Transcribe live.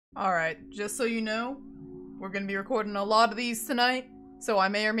Alright, just so you know, we're gonna be recording a lot of these tonight, so I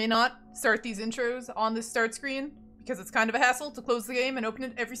may or may not start these intros on this start screen, because it's kind of a hassle to close the game and open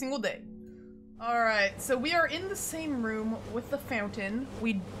it every single day. Alright, so we are in the same room with the fountain.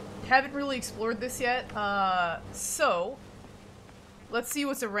 We haven't really explored this yet, so let's see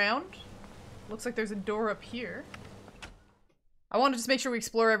what's around. Looks like there's a door up here. I want to just make sure we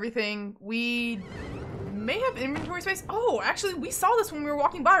explore everything. We may have inventory space. Oh, actually, we saw this when we were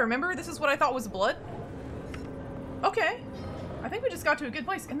walking by. Remember? This is what I thought was blood. Okay. I think we just got to a good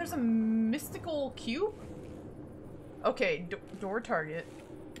place. And there's a mystical cube? Okay, door target.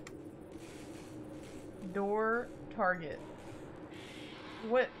 Door target.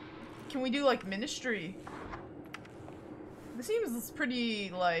 What? Can we do, like, ministry? This seems pretty,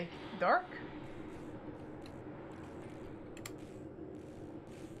 like, dark.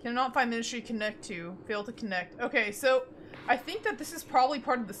 Cannot find ministry connect to. Fail to connect. Okay, so I think that this is probably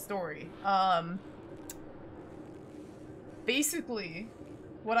part of the story. Basically,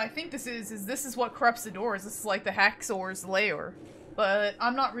 what I think this is this is what corrupts the doors. This is like the Haxor's lair. But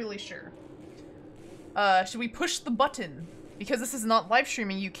I'm not really sure. Should we push the button? Because this is not live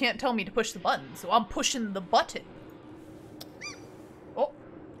streaming, you can't tell me to push the button. So I'm pushing the button. Oh.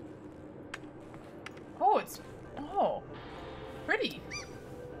 Oh, it's... Oh. Pretty.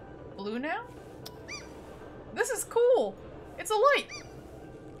 Blue now? This is cool! It's a light!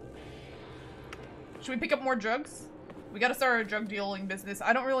 Should we pick up more drugs? We gotta start a drug dealing business.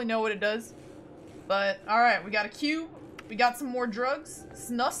 I don't really know what it does. But, alright, we got a cube. We got some more drugs.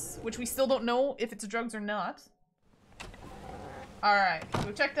 Snus, which we still don't know if it's drugs or not. Alright,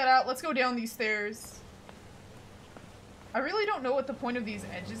 so check that out. Let's go down these stairs. I really don't know what the point of these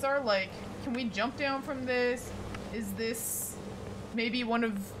edges are. Like, can we jump down from this? Is this maybe one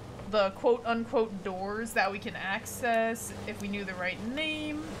of the quote-unquote doors that we can access if we knew the right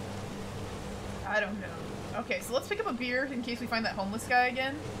name? I don't know. Okay, so let's pick up a beer in case we find that homeless guy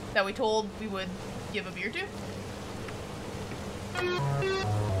again that we told we would give a beer to.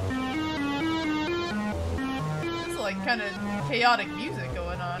 This is like kind of chaotic music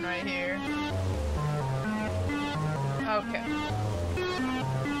going on right here. Okay.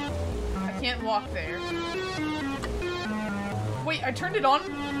 I can't walk there. Wait, I turned it on?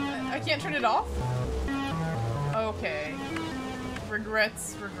 I can't turn it off? Okay.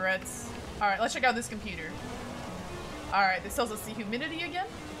 Regrets, regrets. Alright, let's check out this computer. Alright, this tells us the humidity again.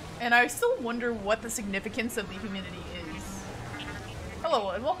 And I still wonder what the significance of the humidity is. Hello,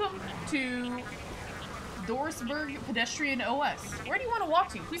 and welcome to Dorsberg Pedestrian OS. Where do you want to walk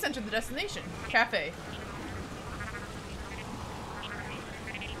to? Please enter the destination. Cafe.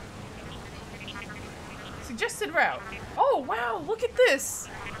 Suggested route. Oh, wow, look at this.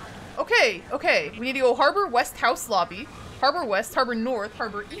 Okay, okay. We need to go Harbor West House Lobby, Harbor West, Harbor North,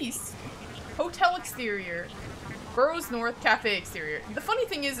 Harbor East, Hotel Exterior, Burroughs North, Cafe Exterior. The funny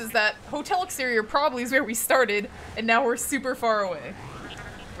thing is that Hotel Exterior probably is where we started, and now we're super far away.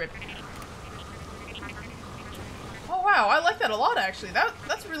 Rip. Oh wow, I like that a lot actually.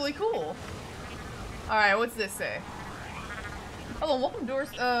 That's really cool. Alright, what's this say? Hello, welcome doors.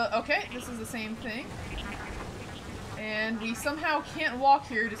 Okay, this is the same thing. And we somehow can't walk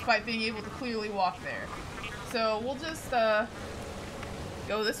here despite being able to clearly walk there. So we'll just,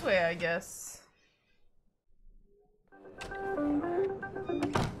 go this way, I guess.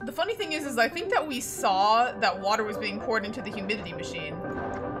 The funny thing is I think that we saw that water was being poured into the humidity machine.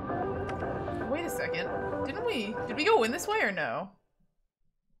 Wait a second. Did we go in this way or no?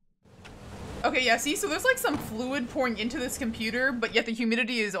 Okay, yeah, see, so there's like some fluid pouring into this computer, but yet the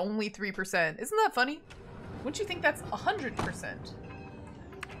humidity is only 3%. Isn't that funny? Wouldn't you think that's 100%?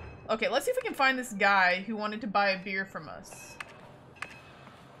 Okay, let's see if we can find this guy who wanted to buy a beer from us.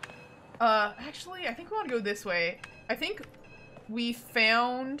 Actually, I think we want to go this way. I think we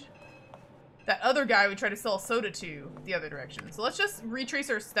found that other guy we tried to sell a soda to the other direction. So let's just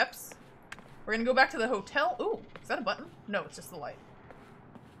retrace our steps. We're gonna go back to the hotel. Ooh, is that a button? No, it's just the light.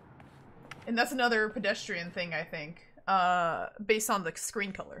 And that's another pedestrian thing, I think, based on the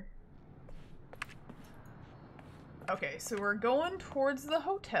screen color. Okay, so we're going towards the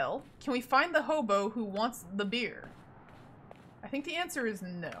hotel. Can we find the hobo who wants the beer? I think the answer is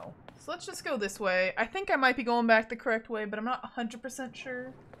no. So let's just go this way. I think I might be going back the correct way, but I'm not 100%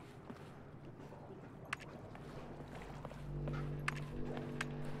 sure.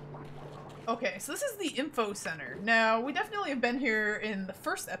 Okay, so this is the info center. Now, we definitely have been here in the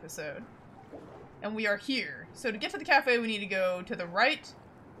first episode. And we are here. So to get to the cafe, we need to go to the right,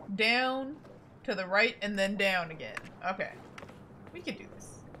 down, to the right, and then down again. Okay. We can do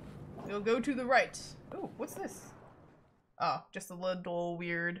this. We'll go to the right. Oh, what's this? Oh, just a little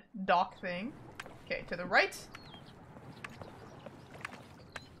weird dock thing. Okay, to the right.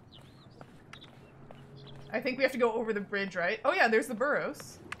 I think we have to go over the bridge, right? Oh yeah, there's the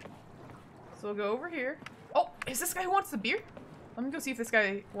burrows. So we'll go over here. Oh, is this guy who wants the beer? Let me go see if this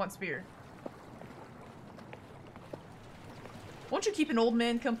guy wants beer. Won't you keep an old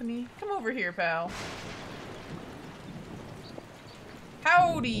man company? Come over here, pal.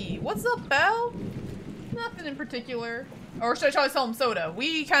 Howdy! What's up, pal? Nothing in particular. Or should I try to sell him soda?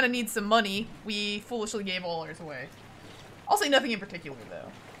 We kind of need some money. We foolishly gave all ours away. I'll say nothing in particular,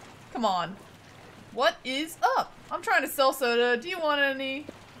 though. Come on. What is up? I'm trying to sell soda. Do you want any?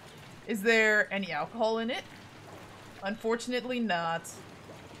 Is there any alcohol in it? Unfortunately not.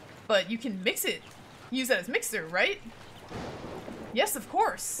 But you can mix it. Use that as mixer, right? Yes, of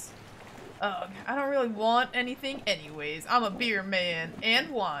course. Ugh, I don't really want anything anyways. I'm a beer man.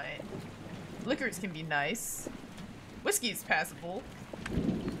 And wine. Liquors can be nice. Whiskey's passable.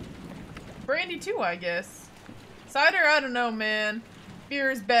 Brandy too, I guess. Cider, I don't know, man.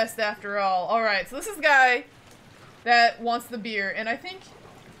 Beer is best after all. Alright, so this is the guy that wants the beer, and I think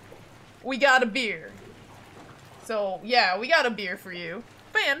we got a beer. So, yeah, we got a beer for you.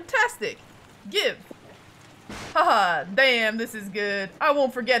 Fantastic! Give! Haha, damn, this is good. I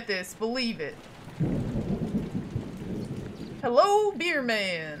won't forget this, believe it. Hello, beer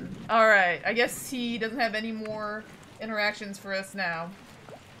man. Alright, I guess he doesn't have any more interactions for us now.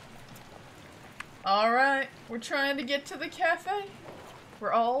 Alright, we're trying to get to the cafe.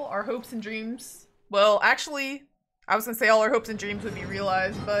 Where all our hopes and dreams... Well, actually, I was gonna say all our hopes and dreams would be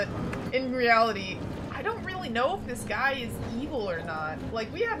realized, but in reality, I don't really know if this guy is evil or not.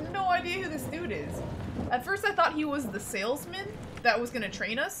 Like, we have no idea who this dude is. At first I thought he was the salesman that was gonna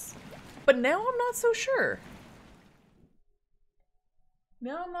train us, but now I'm not so sure.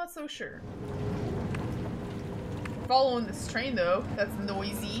 Now I'm not so sure. Following this train though, that's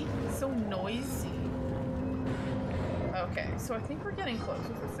noisy. So noisy. Okay, so I think we're getting close.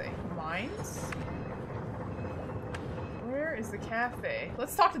 What does it say? Mines? Where is the cafe?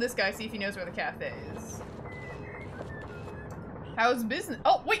 Let's talk to this guy, see if he knows where the cafe is. How's business?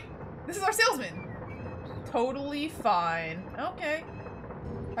 Oh, wait! This is our salesman! Totally fine. Okay.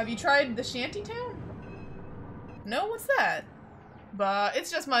 Have you tried the shantytown? No? What's that? But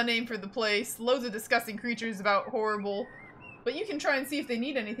it's just my name for the place. Loads of disgusting creatures about horrible. But you can try and see if they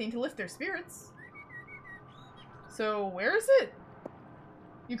need anything to lift their spirits. So, where is it?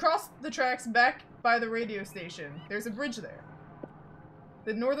 You cross the tracks back by the radio station. There's a bridge there.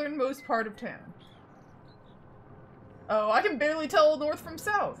 The northernmost part of town. Oh, I can barely tell north from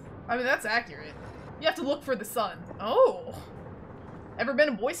south. I mean, that's accurate. You have to look for the sun. Oh. Ever been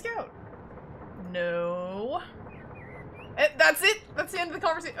a Boy Scout? No. That's it? That's the end of the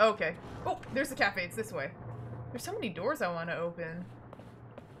conversation? Okay. Oh, there's the cafe. It's this way. There's so many doors I want to open.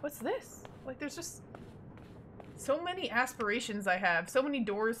 What's this? Like, there's just so many aspirations I have. So many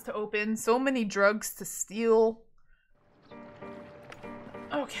doors to open. So many drugs to steal.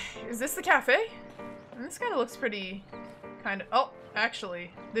 Okay. Is this the cafe? And this kind of looks pretty kind of... Oh,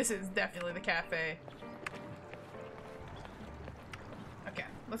 actually, this is definitely the cafe. Okay.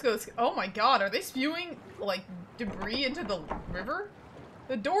 Let's go. Oh my god, are they spewing, like, debris into the river?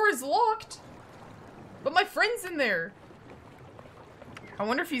 The door is locked! But my friend's in there! I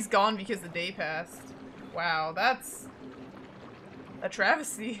wonder if he's gone because the day passed. Wow, that's a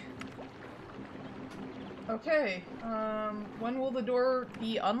travesty. Okay, when will the door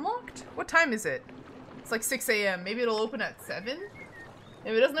be unlocked? What time is it? It's like 6 a.m. Maybe it'll open at 7?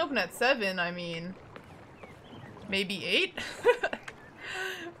 If it doesn't open at 7, I mean, maybe 8?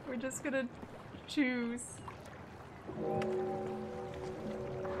 We're just gonna choose.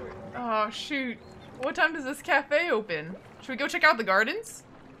 Oh, shoot. What time does this cafe open? Should we go check out the gardens?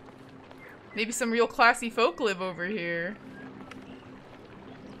 Maybe some real classy folk live over here.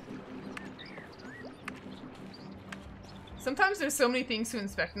 Sometimes there's so many things to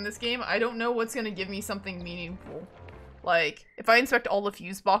inspect in this game, I don't know what's gonna give me something meaningful. Like, if I inspect all the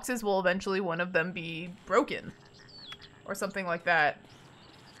fuse boxes, will eventually one of them be broken? Or something like that.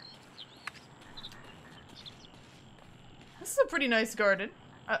 This is a pretty nice garden.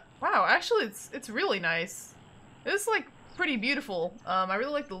 Wow, actually it's really nice. It's like pretty beautiful. I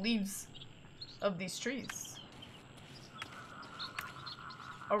really like the leaves of these trees.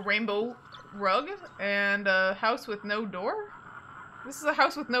 A rainbow rug and a house with no door? This is a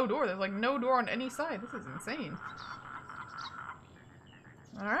house with no door. There's like no door on any side. This is insane.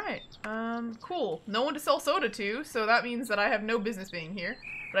 Alright, cool. No one to sell soda to, so that means that I have no business being here.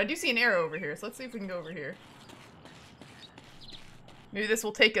 But I do see an arrow over here, so let's see if we can go over here. Maybe this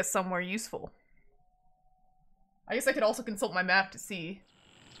will take us somewhere useful. I guess I could also consult my map to see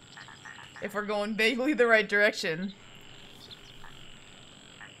if we're going vaguely the right direction.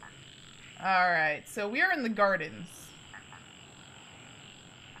 Alright, so we are in the gardens.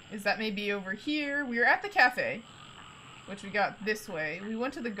 Is that maybe over here? We were at the cafe, which we got this way. We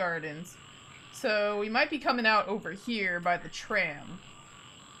went to the gardens. So we might be coming out over here by the tram.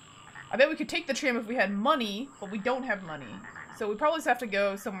 I bet we could take the tram if we had money, but we don't have money. So we probably just have to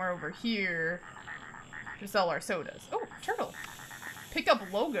go somewhere over here to sell our sodas. Oh, turtle. Pick up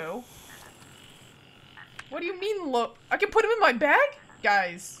logo. What do you mean I can put him in my bag?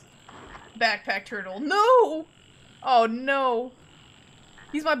 Guys. Backpack turtle. No! Oh no.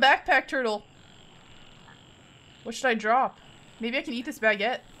 He's my backpack turtle. What should I drop? Maybe I can eat this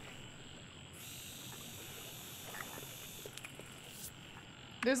baguette.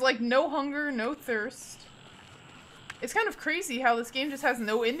 There's like no hunger, no thirst. It's kind of crazy how this game just has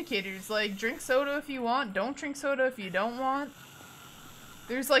no indicators. Like, drink soda if you want, don't drink soda if you don't want.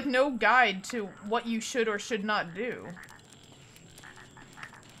 There's like no guide to what you should or should not do.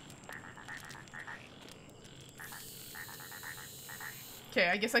 Okay,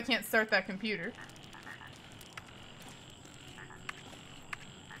 I guess I can't start that computer.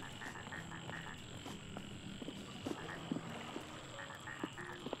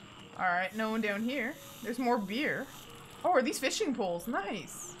 Alright, no one down here. There's more beer. Oh, are these fishing poles?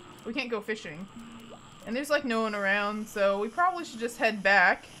 Nice. We can't go fishing. And there's like no one around, so we probably should just head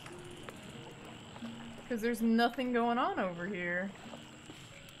back. Because there's nothing going on over here.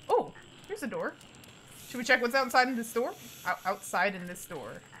 Oh, here's a door. Should we check what's outside in this store? Outside in this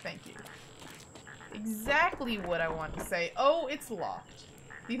store. Thank you. Exactly what I want to say. Oh, it's locked.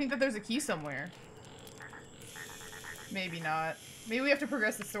 Do you think that there's a key somewhere? Maybe not. Maybe we have to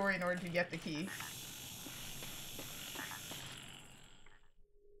progress the story in order to get the key.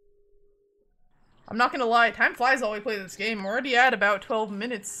 I'm not gonna lie, time flies while we play this game. We're already at about 12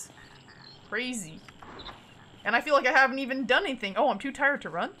 minutes. Crazy. And I feel like I haven't even done anything. Oh, I'm too tired to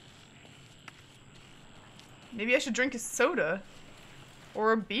run? Maybe I should drink a soda.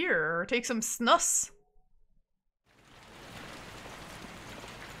 Or a beer, or take some snus.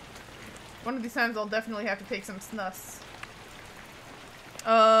 One of these times I'll definitely have to take some snus.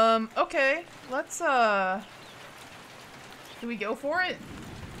 Okay. Let's, do we go for it?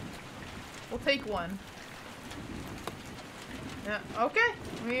 We'll take one. Yeah, okay.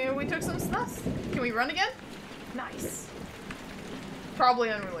 We took some snus. Can we run again? Nice. Probably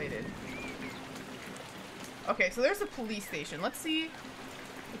unrelated. Okay, so there's a police station. Let's see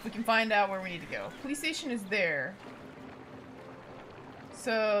if we can find out where we need to go. Police station is there.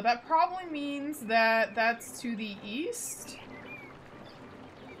 So that probably means that that's to the east?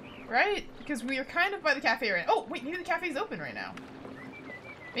 Right? Because we are kind of by the cafe right now. Oh, wait, maybe the cafe's open right now.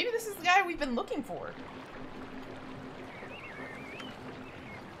 Maybe this is the guy we've been looking for.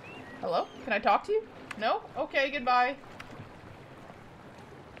 Hello? Can I talk to you? No? Okay, goodbye.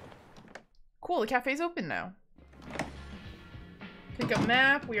 Cool, the cafe's open now. Pick a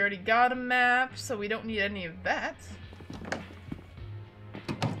map. We already got a map, so we don't need any of that.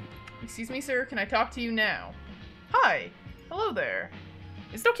 Excuse me, sir. Can I talk to you now? Hi. Hello there.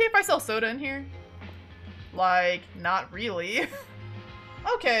 Is it okay if I sell soda in here? Like, not really.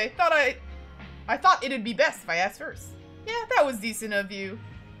 Okay, I thought it'd be best if I asked first. Yeah, that was decent of you.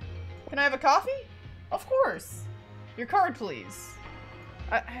 Can I have a coffee? Of course. Your card, please.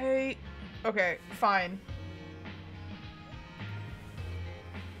 Hey. Okay, fine.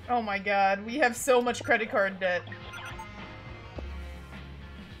 Oh my god, we have so much credit card debt.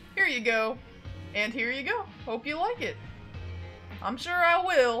 Here you go. And here you go. Hope you like it. I'm sure I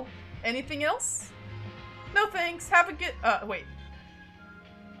will. Anything else? No thanks. Have a good- wait.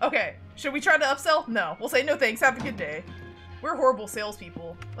 Okay, should we try to upsell? No. We'll say no thanks. Have a good day. We're horrible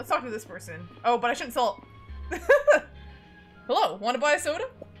salespeople. Let's talk to this person. Oh, but I shouldn't sell- Hello, want to buy a soda?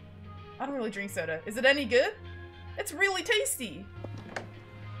 I don't really drink soda. Is it any good? It's really tasty.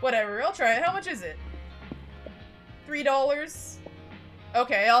 Whatever, I'll try it. How much is it? $3?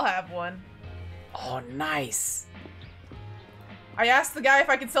 Okay, I'll have one. Oh, nice. I asked the guy if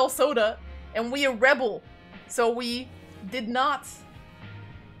I could sell soda, and we a rebel, so we did not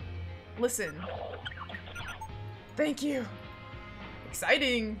listen. Thank you.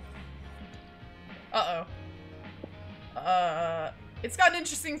 Exciting. Uh-oh. It's got an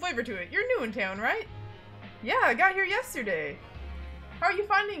interesting flavor to it. You're new in town, right? Yeah, I got here yesterday. How are you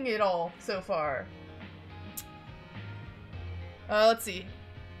finding it all so far? Let's see.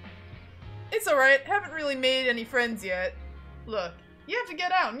 It's alright. Haven't really made any friends yet. Look, you have to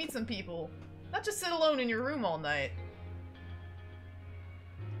get out and meet some people. Not just sit alone in your room all night.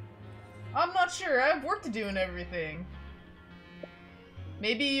 I'm not sure. I have work to do and everything.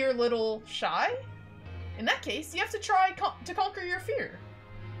 Maybe you're a little shy? In that case, you have to try to conquer your fear.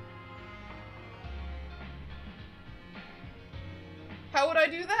 How would I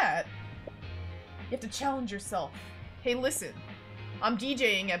do that? You have to challenge yourself. Hey, listen. I'm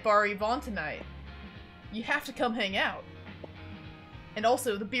DJing at Bar Yvonne tonight. You have to come hang out. And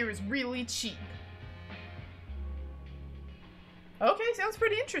also, the beer is really cheap. Okay, sounds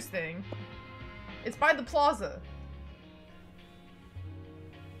pretty interesting. It's by the plaza.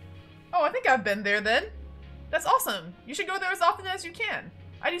 Oh, I think I've been there then. That's awesome. You should go there as often as you can.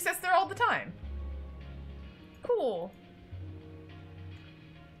 I do sets there all the time. Cool.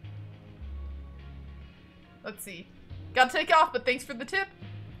 Let's see. Gotta take off, but thanks for the tip.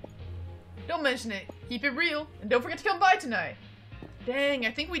 Don't mention it. Keep it real. And don't forget to come by tonight. Dang,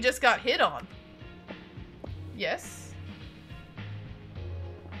 I think we just got hit on. Yes?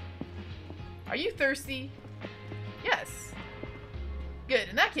 Are you thirsty? Yes. Good.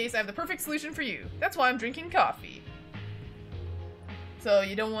 In that case, I have the perfect solution for you. That's why I'm drinking coffee. So,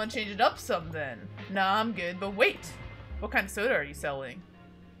 you don't want to change it up some then? Nah, I'm good. But wait! What kind of soda are you selling?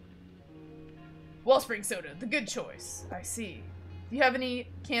 Wellspring soda, the good choice. I see. Do you have any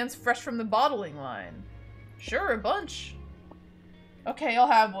cans fresh from the bottling line? Sure, a bunch. Okay, I'll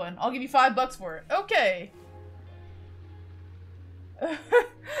have one. I'll give you $5 for it. Okay.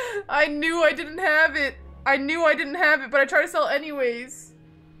 I knew I didn't have it. I knew I didn't have it, but I try to sell anyways.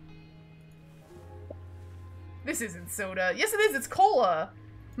 This isn't soda. Yes, it is. It's cola.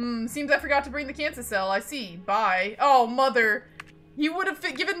 Seems I forgot to bring the cans to sell. I see. Bye. Oh, mother. You would have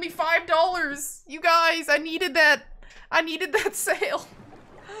given me $5. You guys, I needed that. I needed that sale.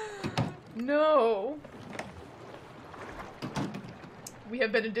 No. We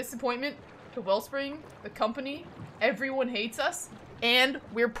have been a disappointment to Wellspring, the company. Everyone hates us, and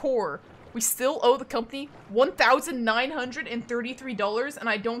we're poor. We still owe the company $1,933, and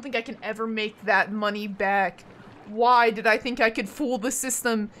I don't think I can ever make that money back. Why did I think I could fool the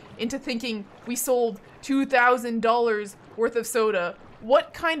system into thinking we sold $2,000 worth of soda?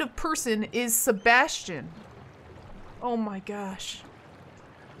 What kind of person is Sebastian? Oh my gosh.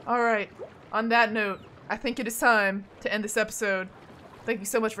 Alright, on that note, I think it is time to end this episode. Thank you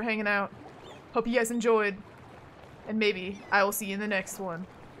so much for hanging out. Hope you guys enjoyed. And maybe I will see you in the next one.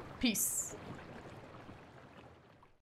 Peace.